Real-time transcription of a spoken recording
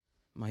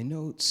My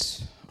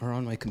notes are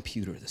on my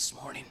computer this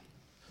morning.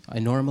 I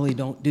normally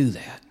don't do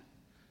that.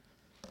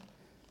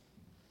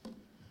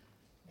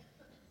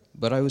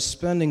 But I was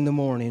spending the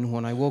morning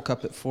when I woke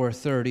up at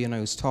 4:30 and I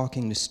was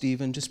talking to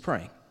Stephen, just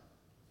praying.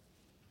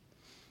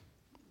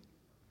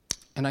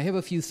 And I have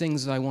a few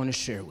things that I want to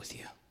share with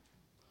you.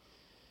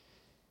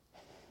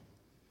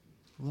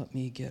 Let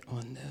me get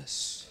on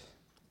this.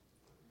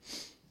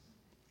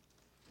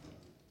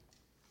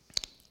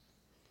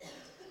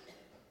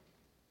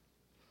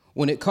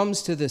 When it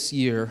comes to this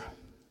year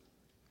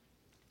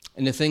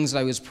and the things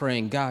I was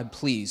praying, God,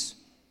 please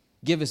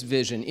give us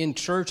vision. In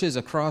churches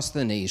across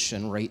the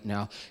nation right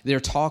now,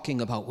 they're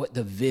talking about what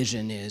the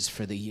vision is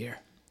for the year.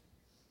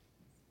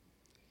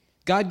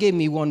 God gave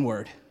me one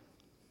word.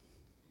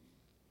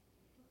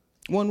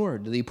 One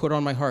word that he put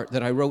on my heart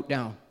that I wrote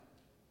down.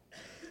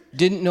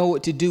 Didn't know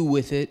what to do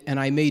with it, and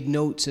I made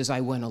notes as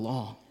I went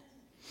along.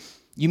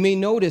 You may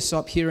notice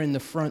up here in the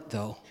front,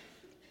 though,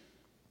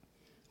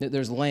 that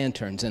there's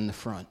lanterns in the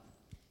front.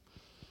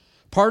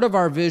 Part of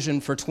our vision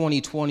for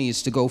 2020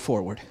 is to go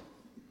forward.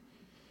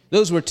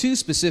 Those were two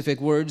specific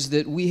words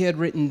that we had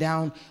written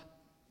down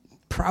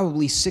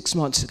probably 6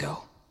 months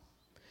ago.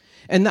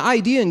 And the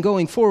idea in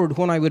going forward,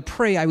 when I would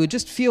pray, I would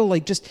just feel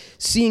like just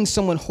seeing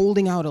someone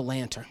holding out a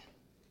lantern.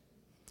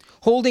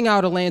 Holding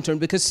out a lantern,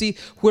 because see,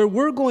 where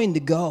we're going to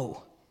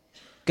go,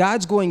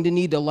 God's going to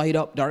need to light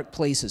up dark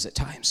places at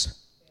times.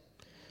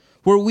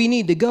 Where we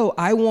need to go,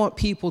 I want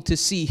people to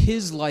see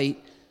his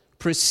light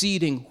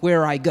preceding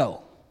where I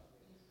go.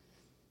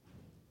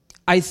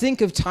 I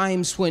think of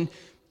times when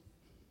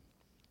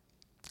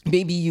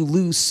maybe you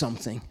lose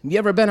something. Have you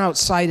ever been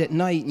outside at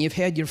night and you've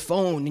had your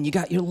phone and you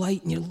got your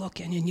light and you're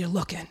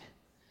looking?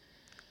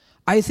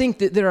 I think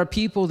that there are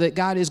people that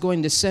God is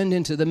going to send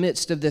into the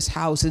midst of this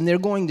house, and they're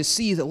going to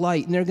see the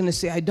light and they're going to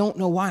say, I don't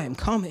know why I'm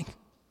coming.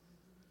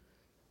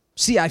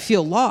 See, I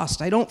feel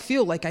lost. I don't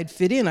feel like I'd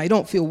fit in. I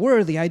don't feel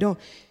worthy.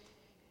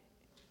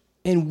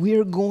 And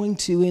we're going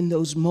to, in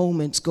those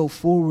moments, go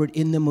forward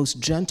in the most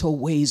gentle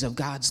ways of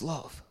God's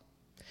love.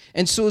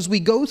 And so as we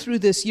go through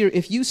this year,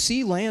 if you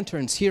see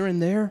lanterns here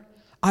and there,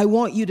 I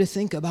want you to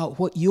think about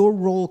what your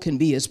role can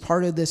be as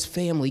part of this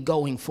family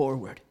going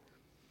forward.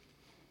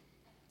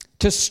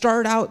 To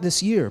start out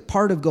this year,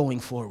 part of going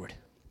forward,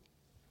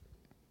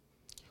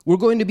 we're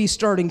going to be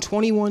starting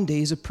 21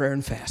 days of prayer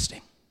and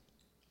fasting.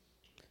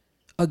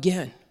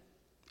 Again,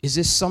 is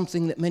this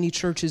something that many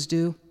churches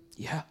do?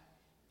 Yeah.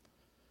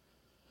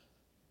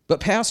 But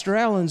Pastor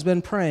Allen's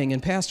been praying,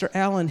 and Pastor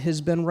Allen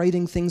has been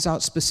writing things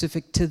out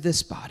specific to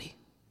this body.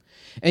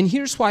 And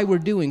here's why we're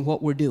doing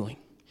what we're doing.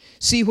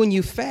 See, when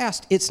you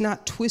fast, it's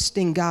not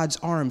twisting God's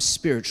arms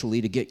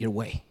spiritually to get your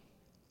way.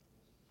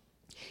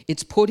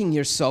 It's putting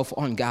yourself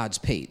on God's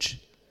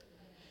page.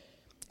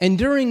 And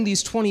during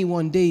these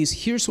 21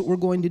 days, here's what we're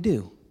going to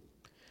do.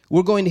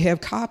 We're going to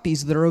have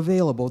copies that are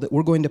available that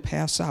we're going to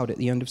pass out at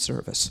the end of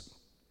service.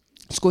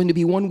 It's going to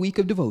be 1 week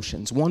of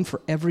devotions, one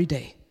for every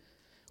day.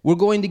 We're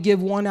going to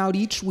give one out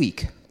each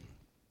week,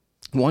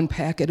 one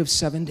packet of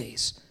 7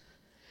 days.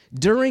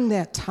 During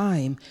that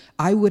time,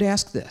 I would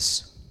ask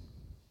this,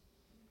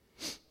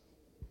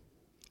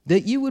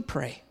 that you would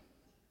pray,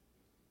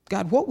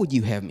 God, what would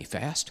you have me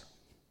fast?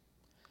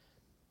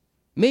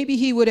 Maybe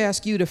he would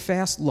ask you to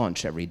fast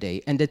lunch every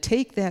day and to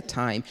take that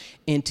time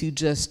and to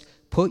just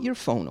put your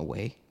phone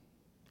away,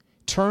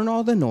 turn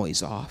all the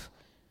noise off,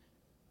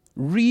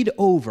 read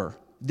over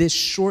this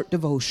short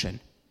devotion,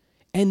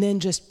 and then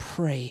just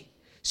pray.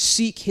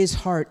 Seek his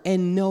heart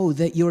and know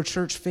that your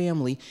church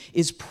family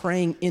is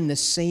praying in the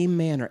same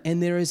manner,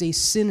 and there is a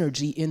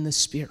synergy in the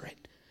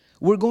Spirit.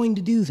 We're going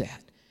to do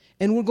that,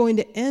 and we're going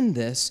to end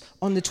this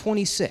on the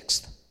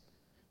 26th,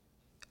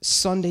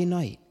 Sunday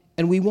night.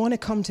 And we want to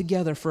come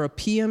together for a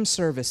PM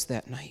service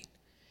that night.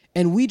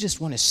 And we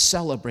just want to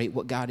celebrate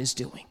what God is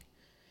doing.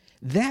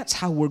 That's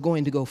how we're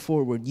going to go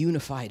forward,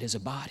 unified as a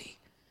body.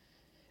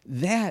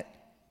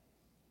 That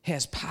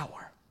has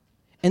power.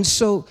 And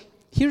so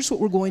here's what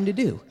we're going to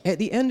do. At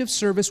the end of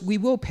service, we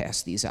will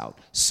pass these out.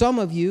 Some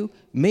of you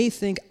may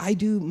think, I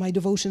do my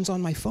devotions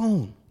on my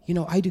phone.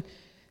 I do.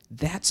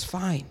 That's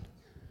fine.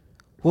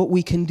 What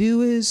we can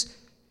do is,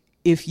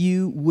 if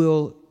you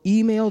will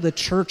email the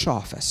church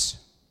office,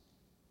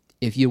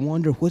 if you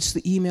wonder what's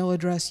the email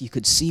address, you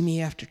could see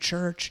me after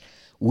church.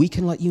 We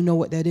can let you know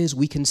what that is.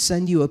 We can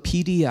send you a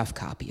PDF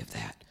copy of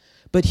that.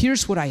 But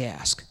here's what I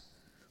ask.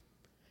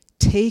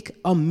 Take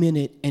a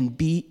minute and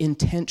be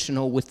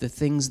intentional with the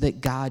things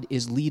that God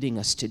is leading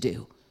us to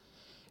do.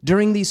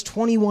 During these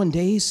 21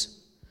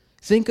 days,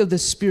 think of the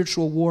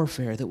spiritual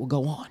warfare that will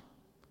go on.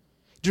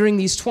 During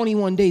these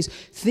 21 days,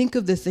 think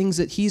of the things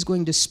that he's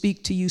going to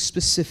speak to you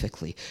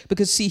specifically.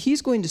 Because, see,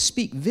 he's going to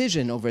speak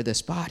vision over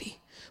this body.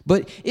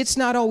 But it's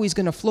not always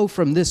going to flow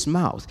from this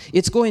mouth.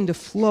 It's going to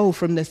flow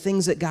from the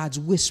things that God's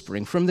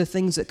whispering, from the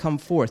things that come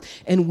forth.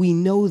 And we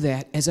know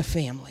that as a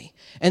family.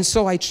 And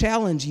so I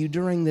challenge you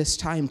during this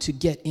time to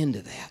get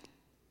into that.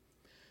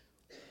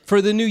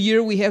 For the new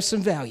year, we have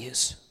some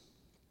values.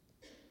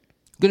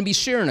 I'm going to be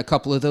sharing a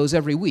couple of those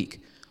every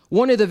week.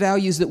 One of the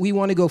values that we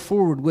want to go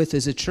forward with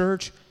as a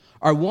church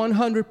are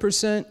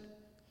 100%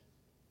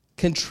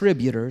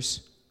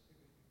 contributors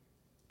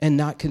and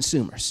not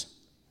consumers.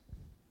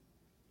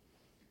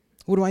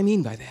 What do I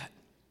mean by that?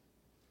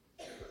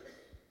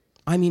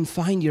 I mean,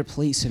 find your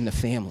place in the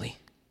family.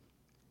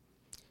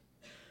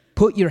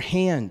 Put your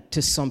hand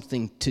to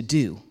something to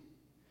do.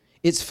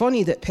 It's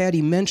funny that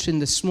Patty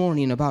mentioned this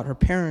morning about her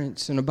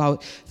parents and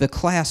about the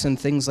class and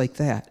things like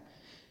that.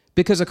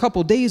 Because a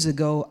couple days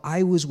ago,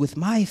 I was with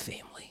my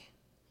family,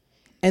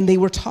 and they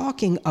were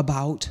talking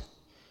about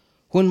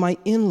when my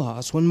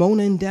in-laws, when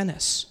Mona and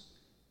Dennis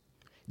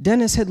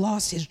had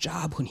lost his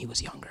job when he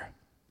was younger.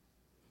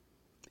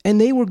 And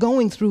they were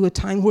going through a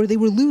time where they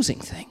were losing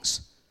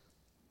things.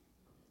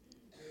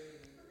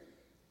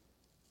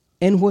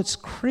 And what's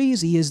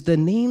crazy is the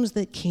names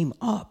that came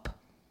up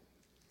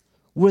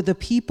were the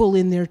people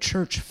in their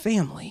church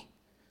family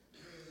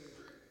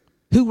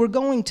who were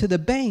going to the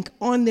bank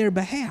on their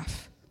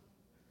behalf,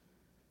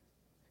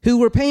 who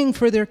were paying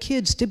for their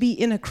kids to be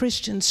in a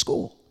Christian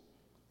school,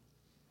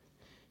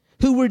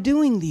 who were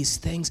doing these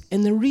things.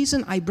 And the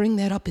reason I bring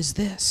that up is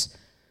this.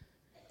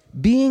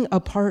 Being a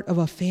part of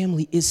a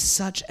family is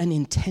such an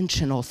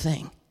intentional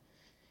thing.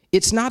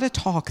 It's not a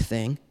talk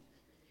thing.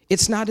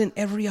 It's not an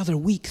every other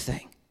week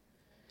thing.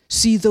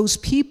 See, those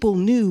people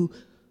knew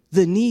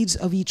the needs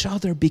of each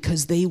other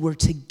because they were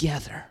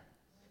together.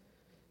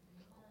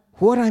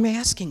 What I'm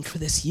asking for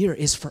this year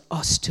is for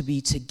us to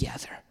be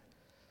together.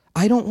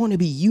 I don't want to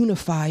be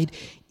unified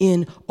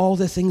in all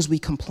the things we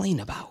complain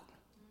about.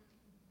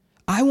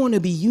 I want to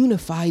be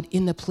unified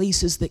in the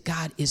places that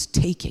God is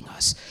taking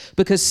us.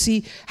 Because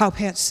see how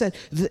Pat said,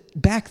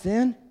 back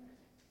then,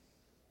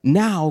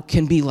 now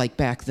can be like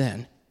back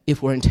then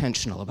if we're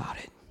intentional about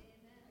it.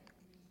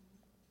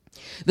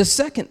 The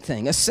second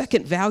thing, a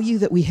second value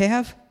that we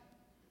have,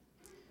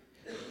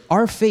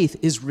 our faith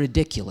is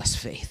ridiculous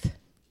faith.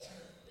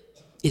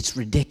 It's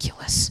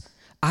ridiculous.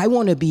 I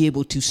want to be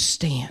able to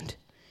stand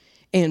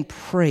and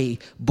pray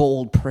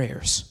bold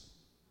prayers.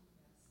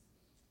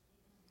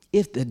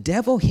 If the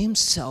devil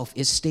himself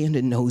is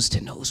standing nose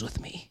to nose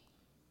with me,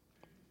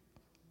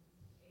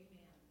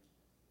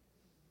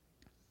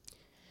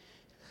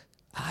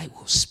 I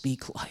will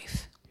speak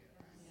life.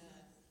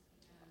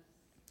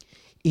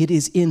 It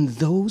is in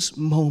those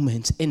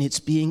moments, and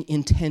it's being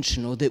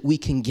intentional, that we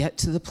can get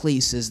to the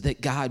places that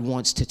God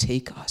wants to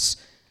take us.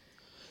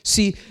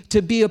 See,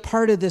 to be a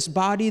part of this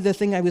body, the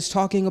thing I was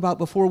talking about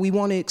before, we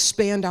want to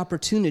expand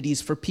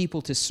opportunities for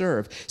people to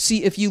serve.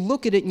 See, if you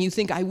look at it and you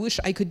think, I wish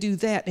I could do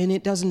that, and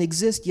it doesn't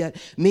exist yet,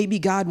 maybe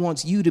God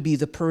wants you to be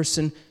the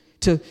person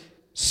to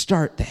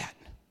start that.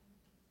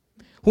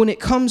 When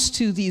it comes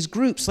to these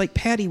groups like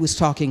Patty was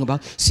talking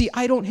about, see,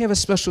 I don't have a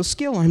special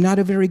skill. I'm not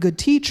a very good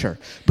teacher,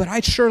 but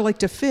I'd sure like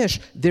to fish.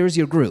 There's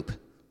your group.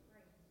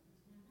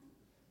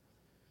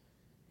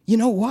 You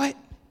know what?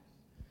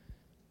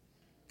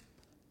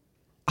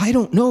 I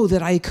don't know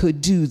that I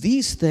could do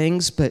these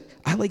things, but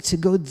I like to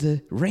go to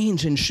the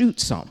range and shoot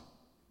some.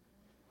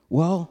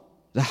 Well,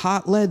 the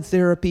hot lead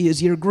therapy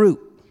is your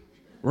group,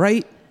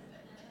 right?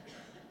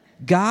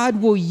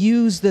 God will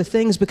use the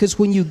things, because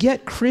when you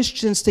get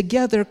Christians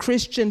together,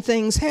 Christian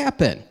things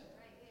happen.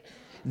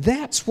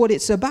 That's what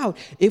it's about.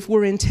 If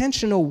we're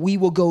intentional, we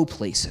will go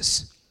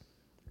places.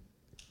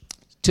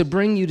 To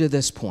bring you to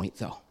this point,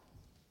 though,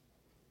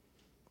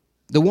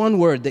 the one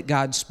word that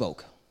God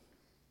spoke,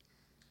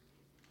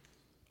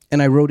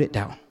 and I wrote it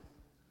down.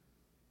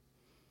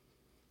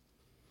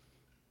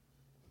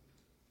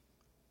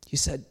 He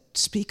said,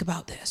 speak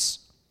about this.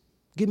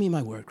 Give me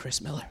my word,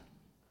 Chris Miller.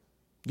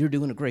 You're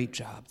doing a great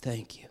job.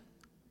 Thank you.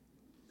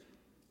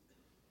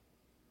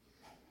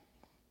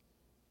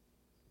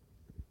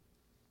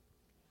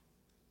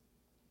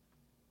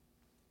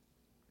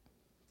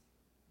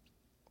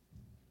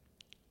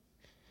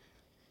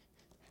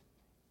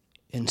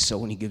 And so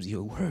when he gives you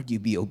a word, you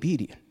be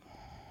obedient.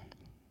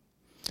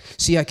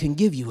 See, I can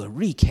give you a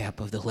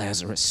recap of the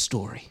Lazarus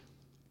story.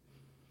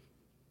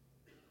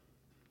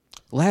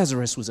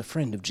 Lazarus was a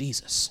friend of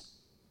Jesus.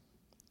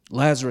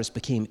 Lazarus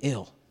became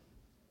ill.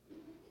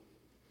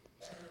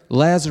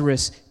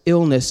 Lazarus'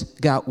 illness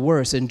got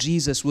worse, and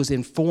Jesus was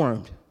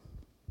informed.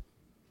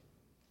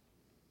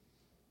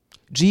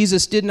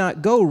 Jesus did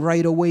not go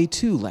right away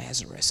to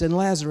Lazarus, and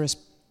Lazarus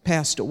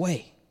passed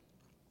away.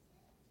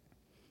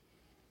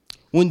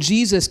 When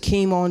Jesus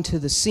came onto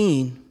the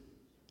scene,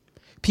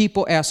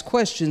 people asked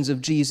questions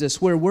of Jesus.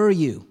 Where were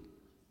you?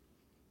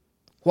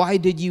 Why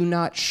did you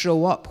not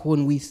show up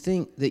when we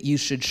think that you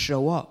should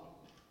show up?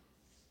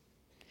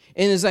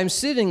 And as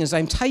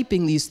I'm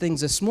typing these things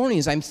this morning,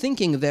 as I'm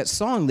thinking of that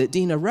song that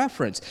Dina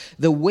referenced,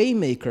 the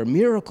Waymaker,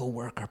 Miracle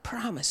Worker,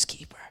 Promise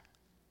Keeper,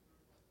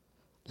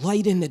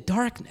 Light in the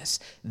Darkness,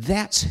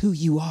 that's who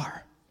you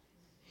are.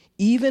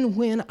 Even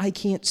when I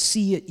can't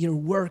see it, you're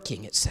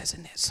working, it says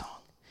in that song.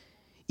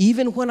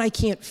 Even when I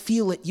can't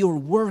feel it, you're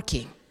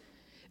working.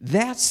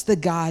 That's the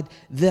God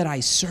that I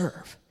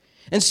serve.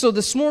 And so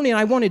this morning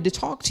I wanted to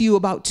talk to you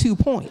about 2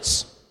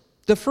 points.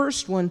 The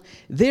first one,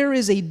 there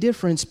is a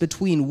difference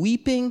between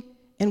weeping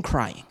and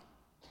crying.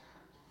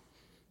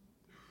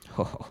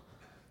 Oh.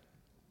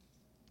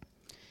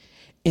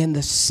 And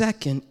the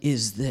second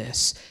is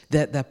this,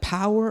 that the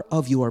power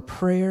of your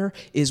prayer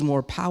is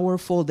more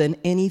powerful than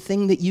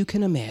anything that you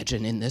can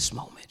imagine in this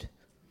moment.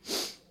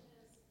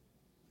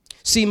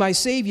 See, my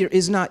Savior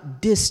is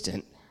not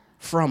distant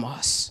from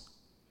us.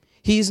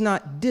 He's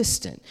not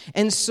distant.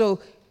 And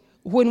so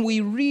when we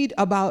read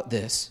about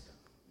this,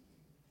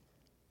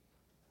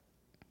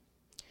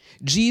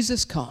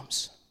 Jesus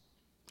comes.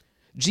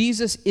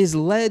 Jesus is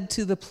led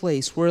to the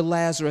place where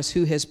Lazarus,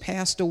 who has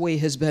passed away,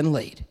 has been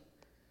laid.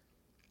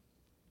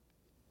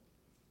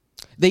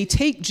 They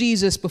take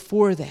Jesus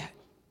before that.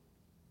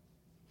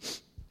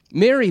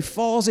 Mary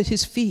falls at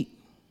his feet.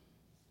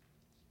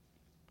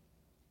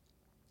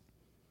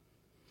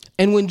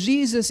 And when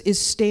Jesus is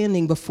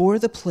standing before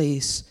the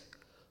place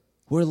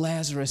where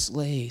Lazarus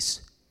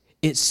lays,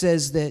 it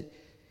says that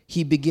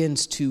he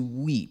begins to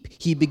weep.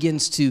 He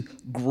begins to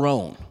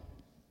groan.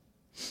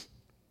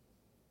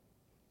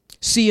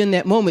 See, in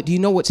that moment, do you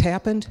know what's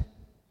happened?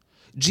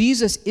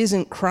 Jesus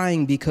isn't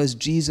crying because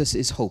Jesus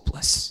is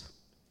hopeless.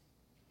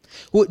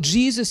 What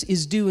Jesus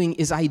is doing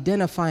is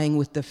identifying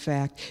with the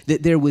fact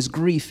that there was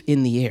grief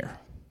in the air.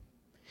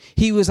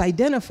 He was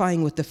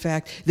identifying with the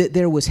fact that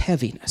there was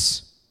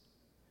heaviness.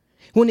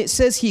 When it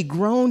says he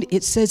groaned,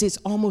 it says it's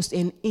almost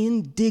an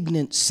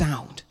indignant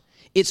sound.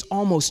 It's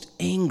almost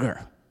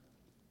anger.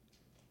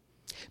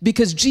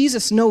 Because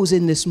Jesus knows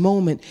in this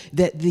moment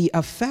that the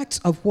effects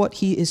of what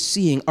he is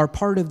seeing are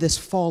part of this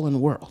fallen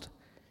world.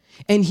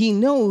 And he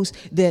knows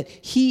that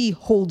he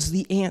holds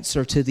the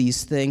answer to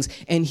these things,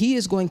 and he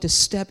is going to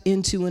step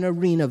into an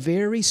arena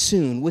very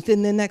soon,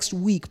 within the next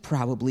week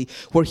probably,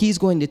 where he's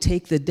going to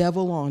take the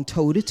devil on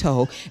toe to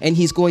toe, and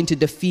he's going to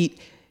defeat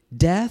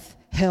death,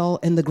 hell,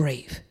 and the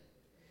grave.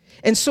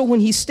 And so when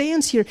he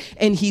stands here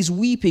and he's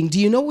weeping, do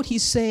you know what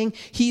he's saying?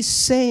 He's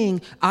saying,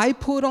 I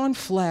put on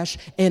flesh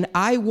and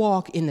I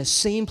walk in the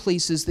same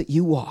places that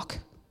you walk.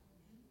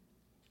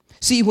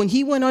 See, when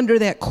he went under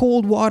that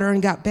cold water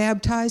and got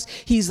baptized,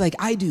 he's like,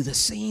 I do the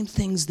same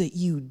things that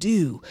you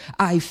do.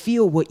 I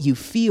feel what you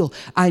feel.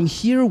 I'm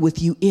here with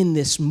you in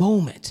this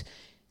moment.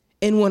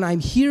 And when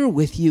I'm here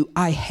with you,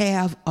 I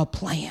have a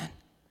plan.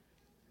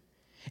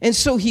 And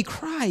so he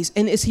cries,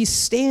 and as he's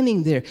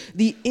standing there,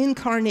 the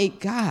incarnate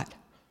God,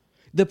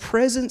 the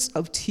presence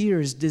of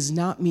tears does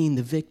not mean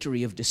the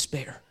victory of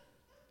despair.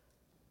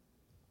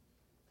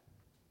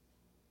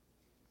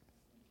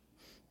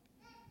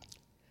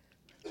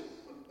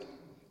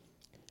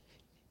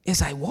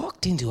 As I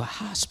walked into a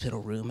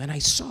hospital room and I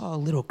saw a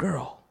little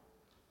girl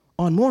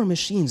on more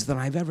machines than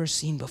I've ever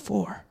seen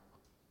before,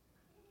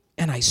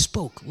 and I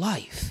spoke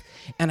life,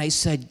 and I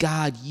said,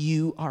 God,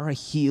 you are a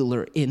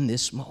healer in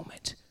this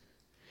moment.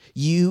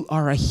 You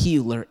are a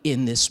healer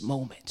in this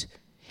moment.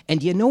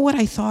 And you know what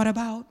I thought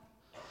about?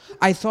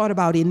 I thought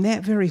about in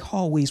that very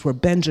hallways where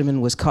Benjamin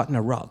was cutting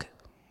a rug.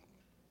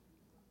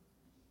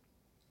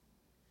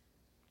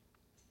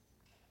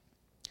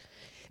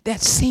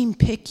 That same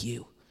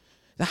PICU,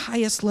 the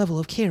highest level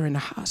of care in the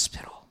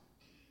hospital,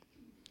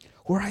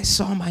 where I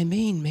saw my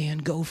main man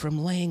go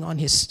from laying on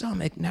his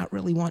stomach, not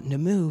really wanting to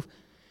move,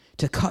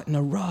 to cutting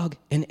a rug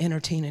and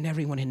entertaining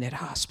everyone in that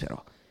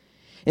hospital.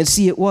 And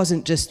see, it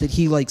wasn't just that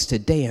he likes to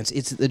dance,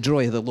 it's the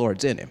joy of the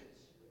Lord's in him.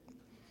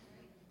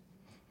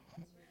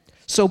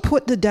 So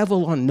put the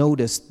devil on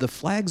notice. The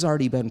flag's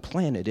already been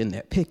planted in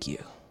that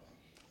PICU.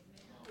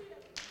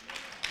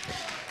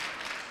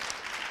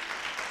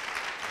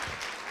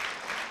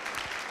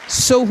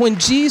 So when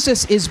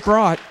Jesus is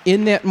brought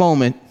in that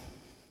moment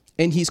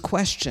and he's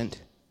questioned,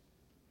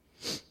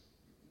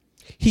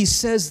 he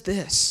says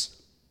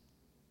this,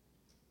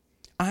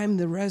 I'm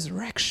the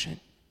resurrection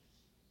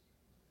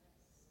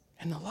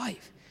and the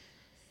life.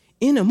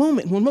 In a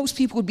moment when most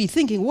people would be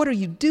thinking, what are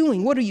you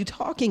doing? What are you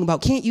talking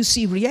about? Can't you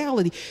see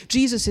reality?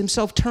 Jesus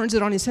himself turns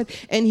it on his head,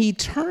 and he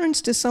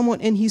turns to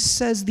someone and he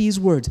says these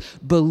words,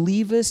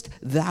 believest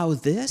thou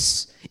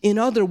this? In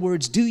other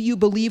words, do you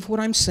believe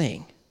what I'm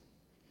saying?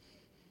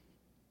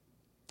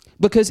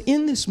 Because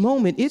in this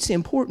moment, it's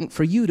important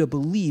for you to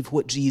believe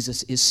what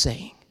Jesus is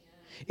saying.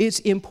 It's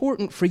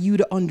important for you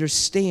to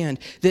understand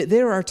that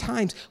there are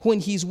times when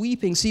he's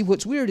weeping. See,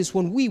 what's weird is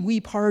when we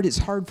weep hard, it's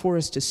hard for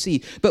us to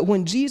see. But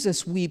when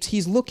Jesus weeps,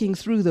 he's looking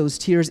through those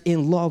tears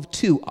in love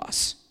to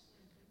us.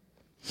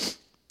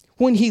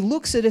 When he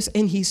looks at us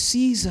and he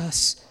sees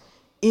us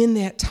in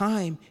that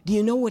time, do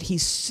you know what he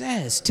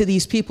says to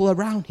these people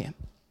around him?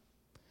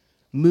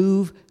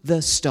 Move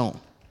the stone.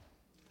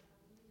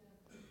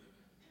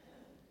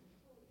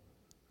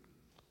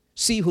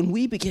 See, when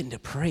we begin to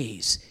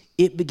praise,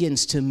 it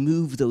begins to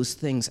move those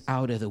things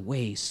out of the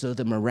way so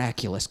the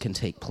miraculous can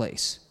take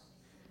place.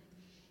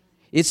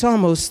 It's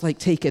almost like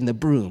taking the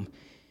broom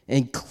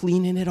and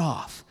cleaning it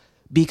off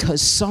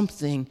because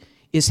something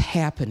is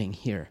happening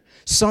here.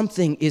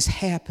 Something is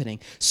happening.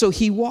 So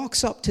he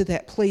walks up to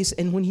that place,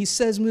 and when he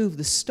says move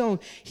the stone,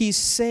 he's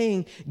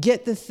saying,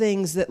 get the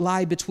things that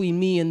lie between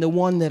me and the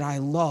one that I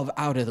love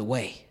out of the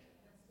way.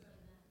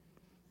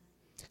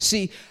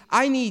 See,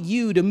 I need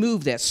you to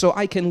move that so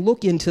I can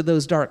look into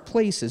those dark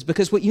places,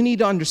 because what you need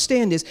to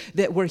understand is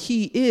that where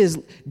he is,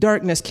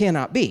 darkness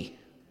cannot be.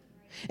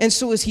 And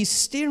so as he's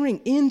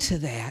staring into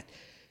that,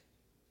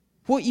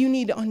 what you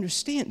need to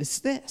understand is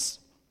this.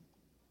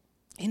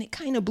 And it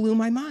kind of blew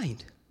my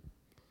mind.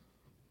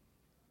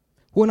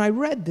 When I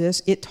read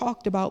this, it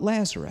talked about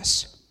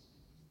Lazarus.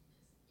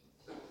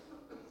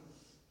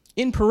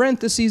 In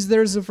parentheses,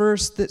 there's a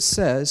verse that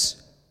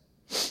says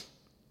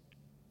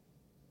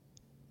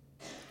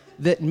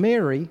that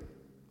Mary,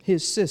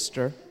 his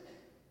sister,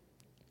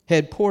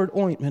 had poured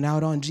ointment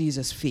out on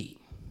Jesus' feet.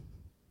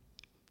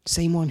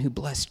 Same one who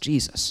blessed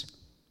Jesus.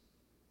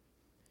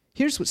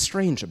 Here's what's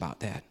strange about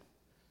that.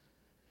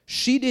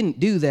 She didn't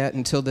do that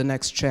until the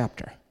next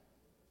chapter.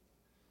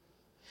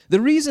 The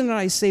reason that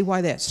I say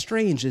why that's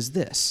strange is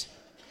this.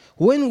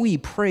 When we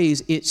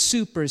praise, it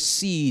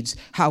supersedes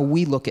how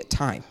we look at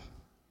time.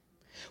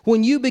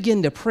 When you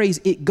begin to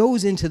praise, it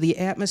goes into the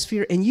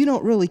atmosphere and you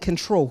don't really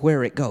control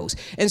where it goes.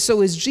 And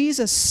so as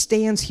Jesus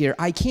stands here,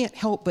 I can't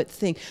help but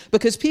think,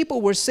 because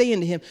people were saying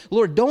to him,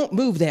 Lord, don't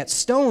move that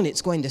stone.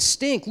 It's going to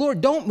stink. Lord,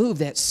 don't move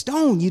that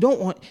stone. We don't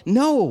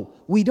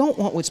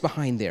want what's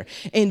behind there.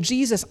 And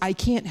Jesus, I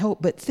can't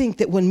help but think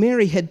that when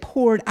Mary had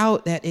poured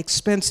out that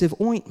expensive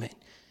ointment,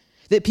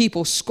 that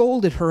people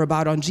scolded her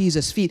about on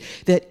Jesus' feet,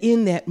 that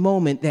in that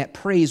moment, that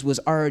praise was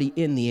already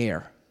in the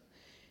air.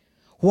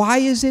 Why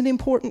is it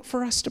important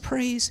for us to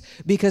praise?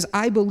 Because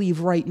I believe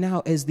right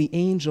now, as the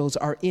angels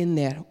are in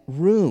that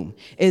room,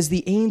 as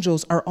the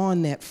angels are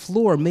on that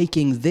floor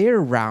making their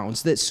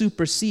rounds that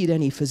supersede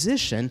any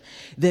physician,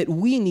 that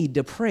we need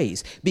to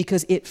praise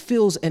because it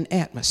fills an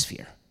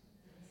atmosphere.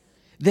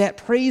 That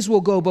praise will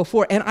go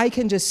before. And I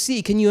can just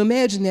see, can you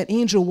imagine that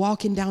angel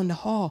walking down the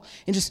hall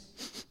and just,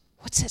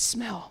 what's that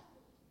smell?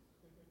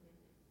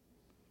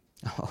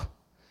 Oh,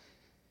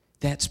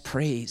 that's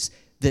praise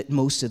that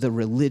most of the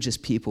religious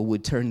people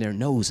would turn their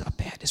nose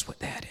up at, is what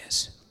that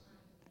is.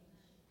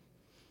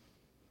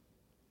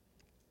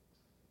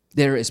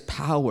 There is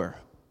power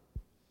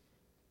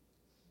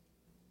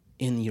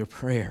in your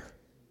prayer.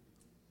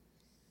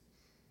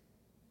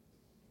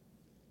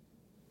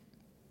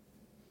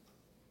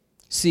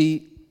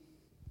 See,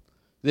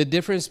 the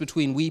difference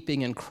between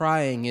weeping and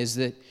crying is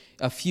that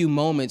a few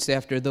moments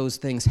after those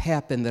things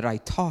happened that I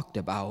talked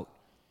about,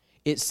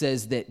 it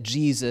says that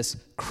Jesus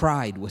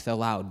cried with a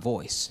loud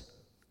voice.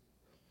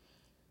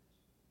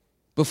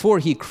 Before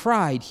he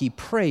cried, he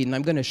prayed, and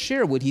I'm going to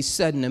share what he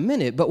said in a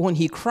minute, but when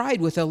he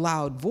cried with a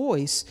loud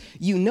voice,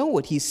 you know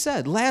what he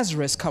said,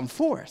 Lazarus, come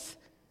forth.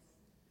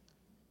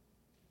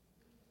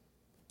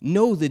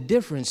 Know the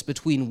difference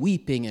between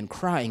weeping and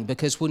crying,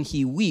 because when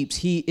he weeps,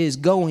 he is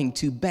going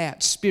to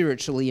bat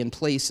spiritually in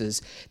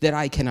places that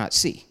I cannot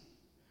see.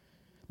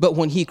 But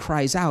when he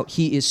cries out,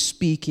 he is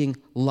speaking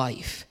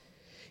life.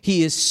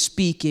 He is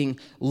speaking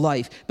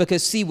life.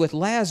 Because see, with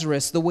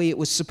Lazarus, the way it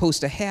was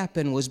supposed to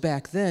happen was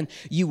back then,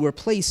 you were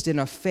placed in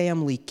a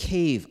family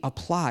cave, a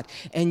plot,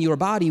 and your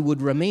body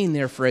would remain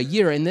there for a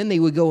year, and then they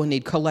would go and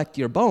they'd collect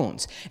your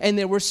bones. And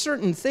there were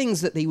certain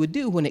things that they would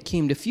do when it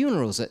came to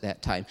funerals at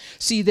that time.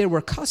 See, there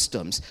were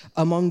customs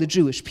among the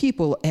Jewish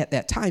people at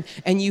that time,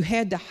 and you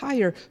had to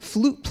hire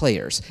flute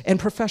players and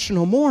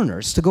professional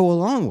mourners to go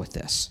along with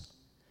this.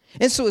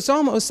 And so it's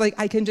almost like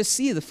I can just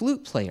see the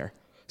flute player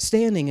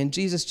standing and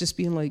Jesus just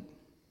being like,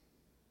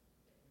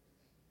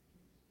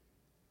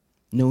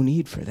 no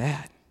need for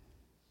that.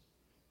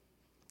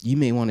 You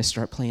may want to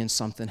start playing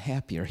something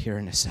happier here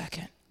in a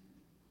second.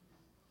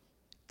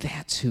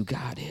 That's who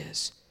God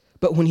is.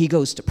 But when he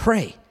goes to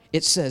pray,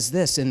 it says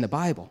this in the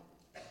Bible.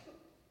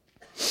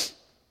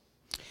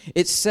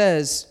 It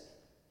says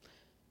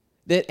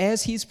that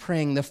as he's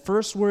praying, the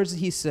first words that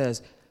he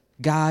says,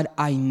 God,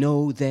 I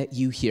know that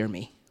you hear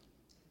me.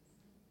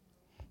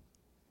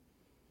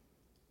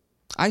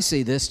 I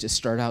say this to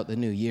start out the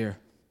new year.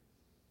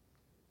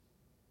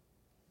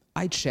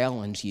 I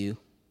challenge you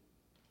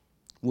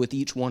with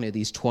each one of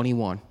these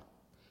 21.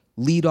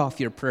 Lead off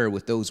your prayer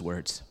with those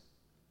words.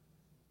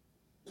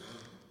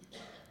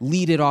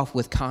 Lead it off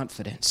with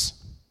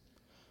confidence.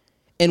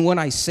 And when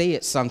I say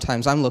it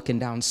sometimes, I'm looking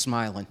down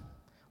smiling.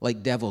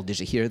 Like, devil, did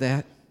you hear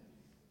that?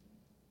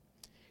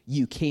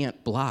 You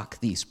can't block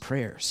these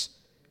prayers.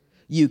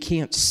 You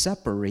can't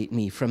separate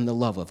me from the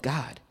love of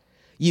God.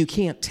 You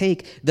can't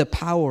take the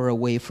power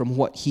away from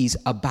what he's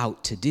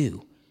about to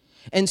do.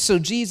 And so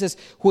Jesus,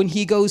 when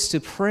he goes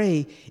to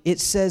pray, it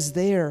says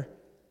there,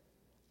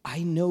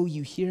 I know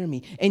you hear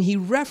me. And he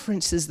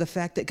references the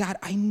fact that, God,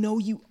 I know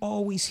you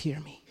always hear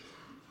me.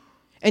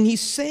 And he's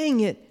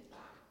saying it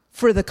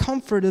for the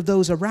comfort of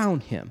those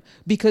around him.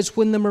 Because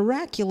when the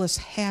miraculous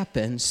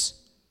happens,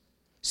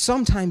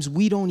 sometimes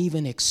we don't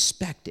even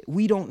expect it.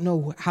 We don't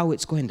know how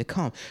it's going to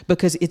come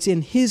because it's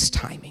in his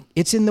timing.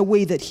 It's in the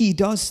way that he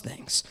does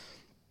things.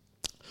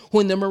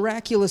 When the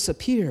miraculous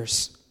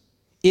appears,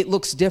 it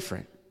looks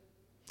different.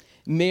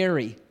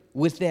 Mary,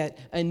 with that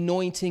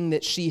anointing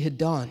that she had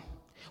done.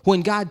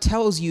 When God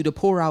tells you to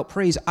pour out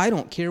praise, I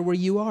don't care where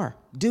you are.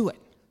 Do it.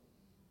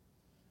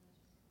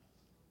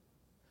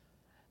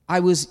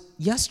 I was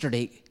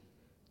yesterday,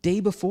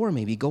 day before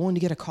maybe, going to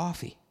get a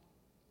coffee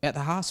at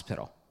the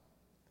hospital.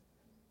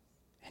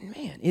 And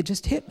man, it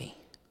just hit me.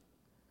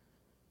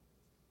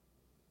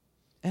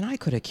 And I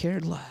could have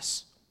cared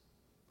less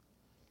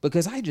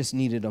because I just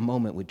needed a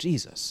moment with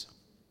Jesus.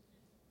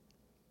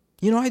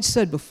 You know, I'd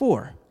said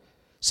before,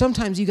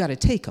 sometimes you got to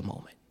take a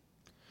moment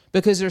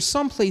because there's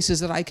some places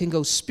that I can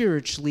go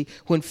spiritually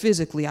when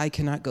physically I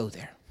cannot go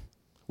there.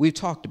 We've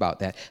talked about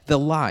that. The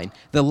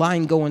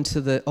line going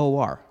to the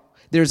OR.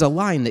 There's a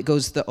line that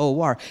goes to the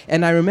OR.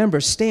 And I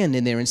remember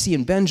standing there and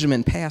seeing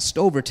Benjamin passed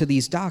over to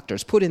these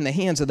doctors, put in the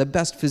hands of the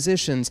best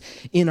physicians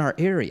in our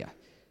area.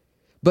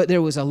 But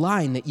there was a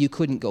line that you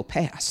couldn't go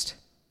past.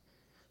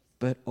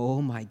 But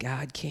oh my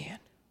God can.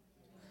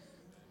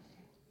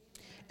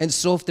 And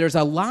so if there's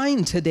a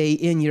line today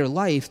in your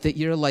life that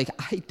you're like,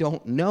 I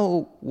don't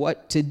know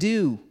what to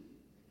do.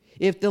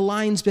 If the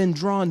line's been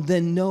drawn,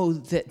 then know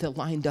that the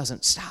line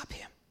doesn't stop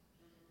him.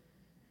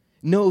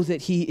 Know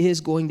that he is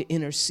going to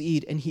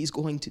intercede and he's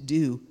going to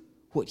do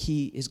what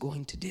he is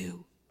going to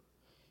do.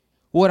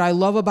 What I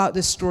love about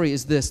this story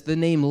is this. The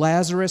name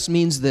Lazarus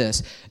means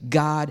this: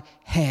 God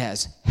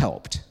has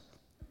helped.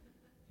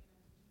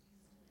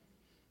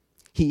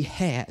 He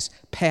has,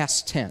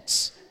 past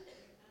tense.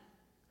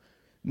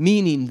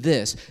 Meaning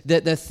this,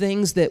 that the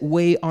things that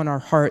weigh on our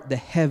heart the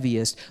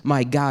heaviest,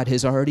 my God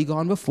has already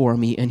gone before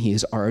me and he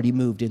has already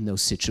moved in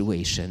those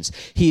situations.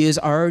 He has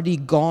already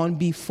gone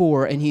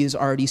before and he has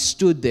already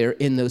stood there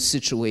in those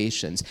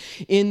situations.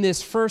 In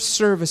this first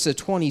service of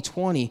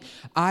 2020,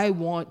 I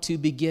want to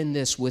begin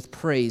this with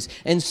praise.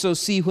 And so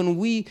see, when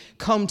we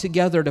come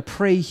together to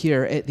pray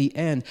here at the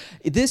end,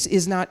 this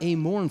is not a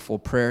mournful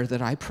prayer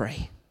that I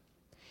pray.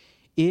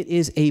 It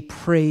is a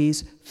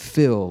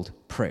praise-filled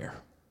prayer.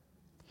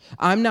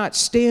 I'm not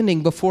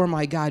standing before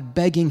my God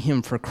begging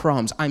him for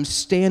crumbs. I'm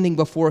standing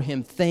before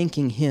him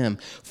thanking him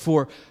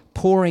for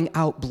pouring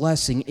out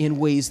blessing in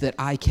ways that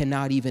I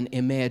cannot even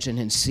imagine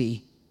and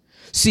see.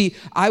 See,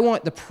 I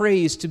want the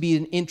praise to be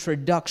an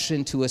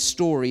introduction to a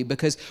story,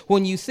 because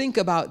when you think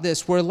about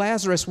this, where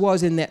Lazarus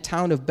was in that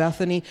town of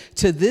Bethany,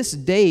 to this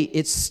day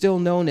it's still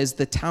known as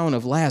the town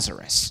of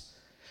Lazarus.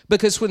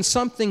 Because when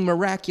something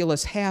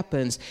miraculous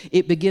happens,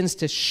 it begins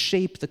to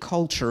shape the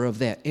culture of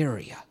that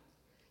area.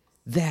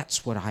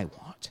 That's what I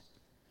want.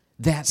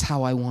 That's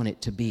how I want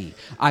it to be.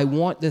 I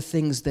want the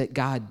things that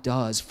God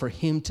does for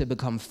him to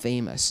become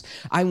famous.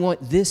 I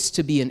want this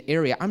to be an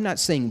area. I'm not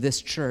saying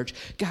this church,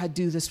 God,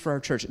 do this for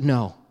our church.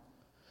 No.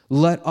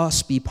 Let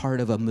us be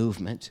part of a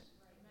movement.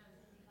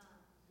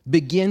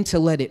 Begin to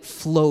let it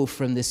flow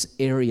from this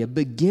area.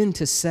 Begin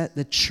to set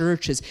the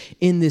churches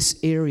in this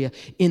area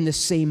in the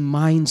same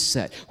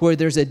mindset, where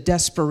there's a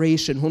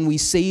desperation. When we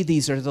say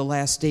these are the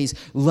last days,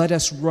 let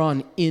us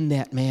run in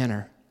that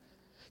manner.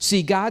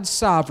 See, God's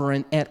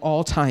sovereign at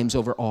all times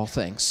over all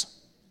things.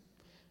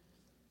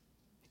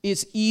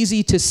 It's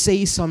easy to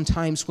say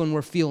sometimes when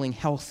we're feeling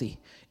healthy.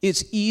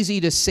 It's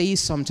easy to say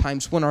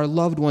sometimes when our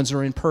loved ones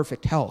are in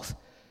perfect health.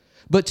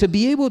 But to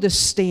be able to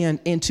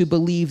stand and to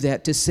believe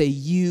that, to say,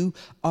 you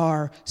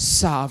are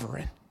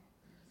sovereign.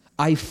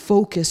 I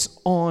focus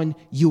on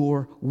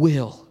your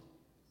will.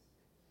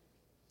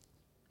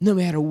 No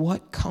matter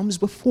what comes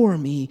before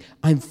me,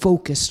 I'm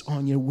focused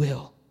on your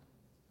will.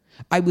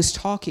 I was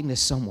talking to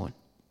someone,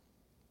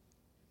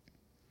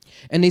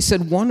 and they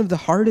said one of the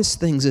hardest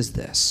things is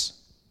this: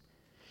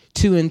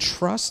 to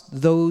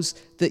entrust those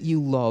that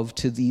you love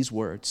to these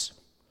words.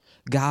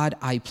 God,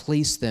 I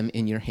place them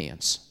in your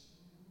hands.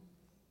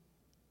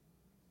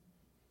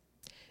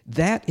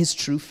 That is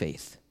true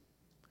faith.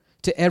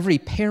 To every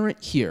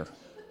parent here,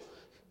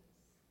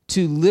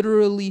 to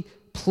literally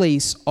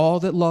place all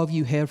that love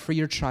you have for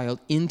your child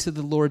into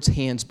the Lord's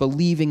hands,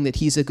 believing that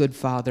he's a good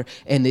father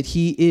and that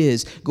he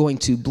is going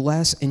to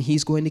bless and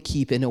he's going to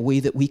keep in a way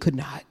that we could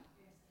not.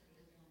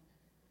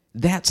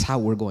 That's how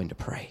we're going to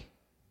pray.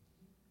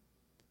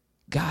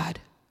 God,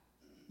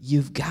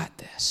 you've got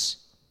this.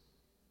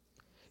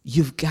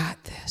 You've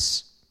got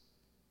this.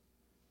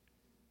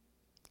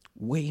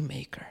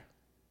 Waymaker.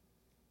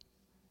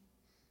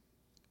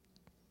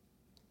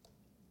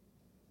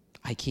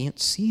 I can't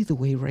see the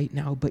way right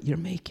now, but you're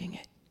making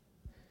it.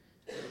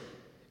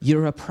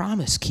 You're a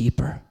promise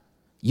keeper.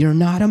 You're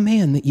not a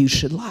man that you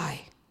should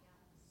lie.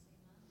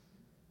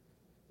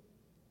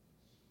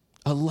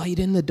 A light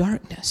in the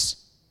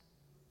darkness.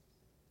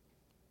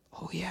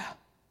 Oh, yeah.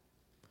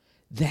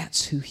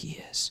 That's who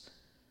he is.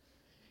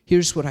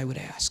 Here's what I would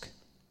ask.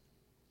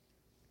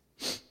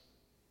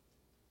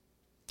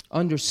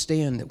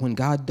 Understand that when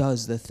God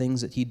does the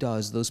things that he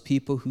does, those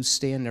people who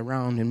stand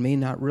around and may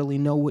not really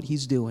know what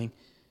he's doing,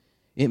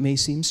 it may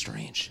seem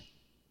strange.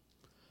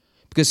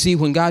 Because see,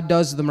 when God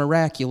does the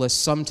miraculous,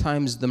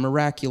 sometimes the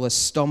miraculous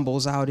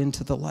stumbles out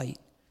into the light,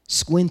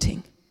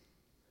 squinting,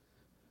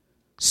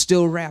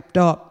 still wrapped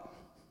up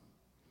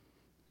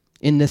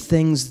in the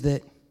things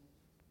that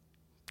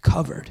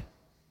covered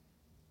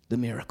the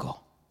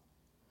miracle.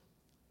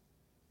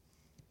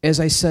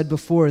 As I said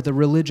before, the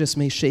religious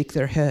may shake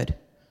their head.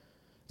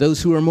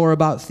 Those who are more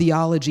about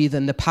theology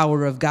than the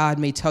power of God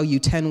may tell you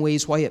 10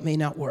 ways why it may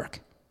not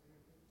work.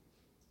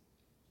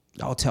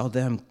 I'll tell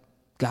them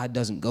God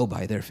doesn't go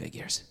by their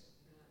figures.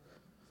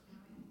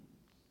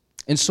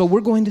 And so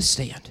we're going to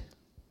stand.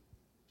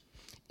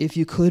 if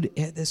you could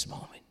at this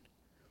moment,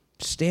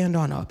 stand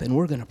on up and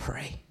we're going to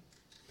pray.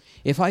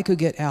 If I could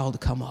get Al to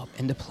come up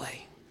and to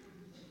play.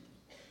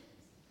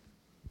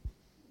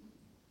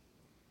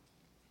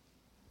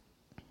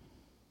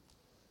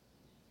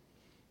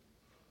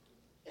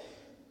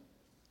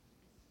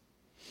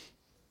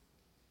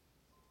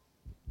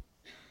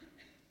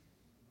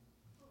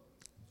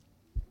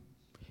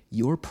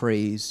 Your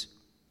praise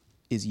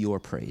is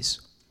your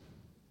praise.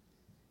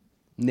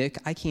 Nick,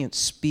 I can't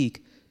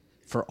speak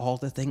for all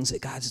the things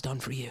that God's done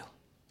for you.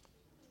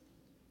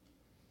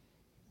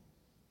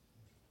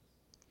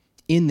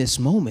 In this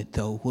moment,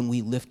 though, when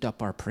we lift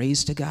up our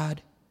praise to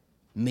God,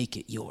 make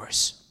it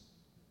yours.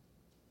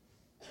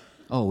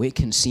 Oh, it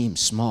can seem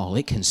small.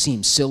 It can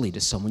seem silly to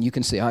someone. You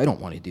can say, I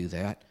don't want to do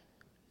that.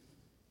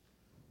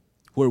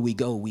 Where we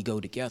go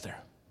together.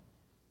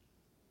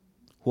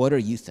 What are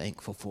you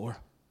thankful for?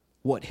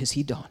 What has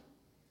he done?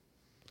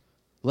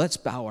 Let's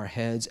bow our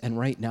heads, and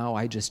right now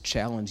I just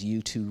challenge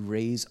you to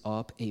raise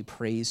up a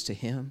praise to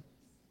him.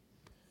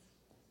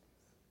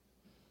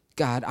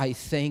 God, I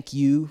thank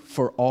you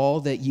for all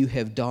that you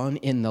have done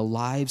in the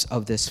lives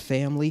of this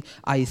family.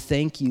 I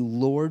thank you,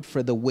 Lord,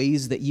 for the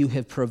ways that you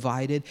have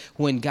provided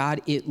when,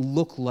 God, it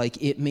looked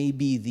like it may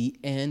be the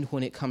end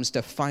when it comes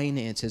to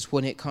finances,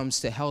 when it comes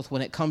to health,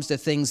 when it comes to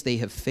things they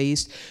have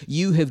faced.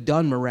 You have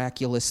done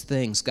miraculous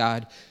things,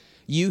 God.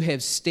 You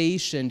have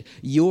stationed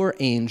your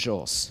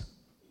angels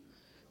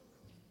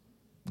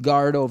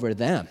guard over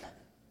them.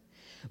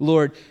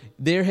 Lord,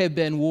 there have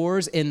been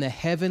wars in the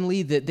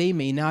heavenly that they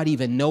may not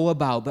even know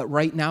about, but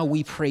right now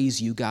we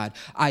praise you, God.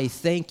 I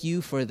thank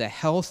you for the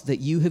health that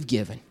you have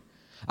given.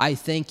 I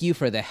thank you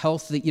for the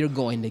health that you're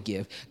going to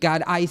give.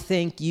 God, I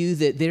thank you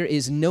that there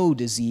is no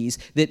disease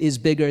that is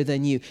bigger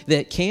than you,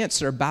 that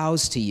cancer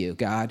bows to you,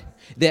 God,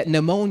 that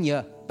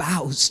pneumonia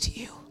bows to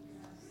you.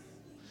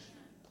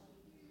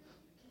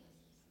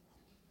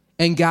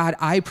 And God,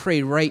 I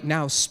pray right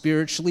now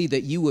spiritually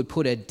that you would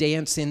put a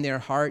dance in their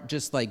heart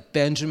just like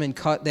Benjamin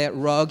cut that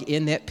rug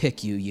in that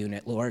PICU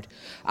unit, Lord.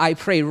 I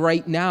pray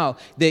right now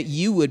that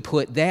you would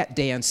put that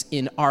dance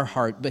in our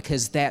heart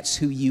because that's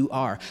who you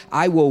are.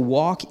 I will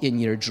walk in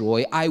your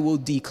joy. I will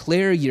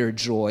declare your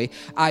joy.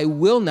 I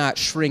will not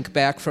shrink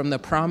back from the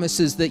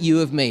promises that you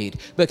have made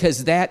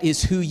because that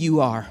is who you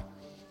are.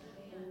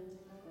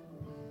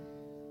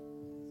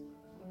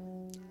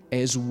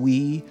 As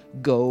we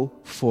go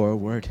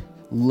forward,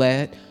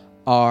 let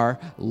our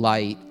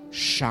light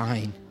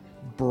shine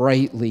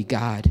brightly,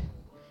 God.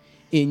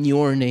 In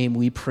your name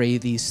we pray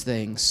these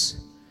things.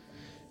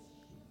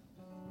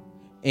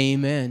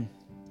 Amen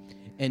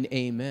and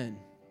amen.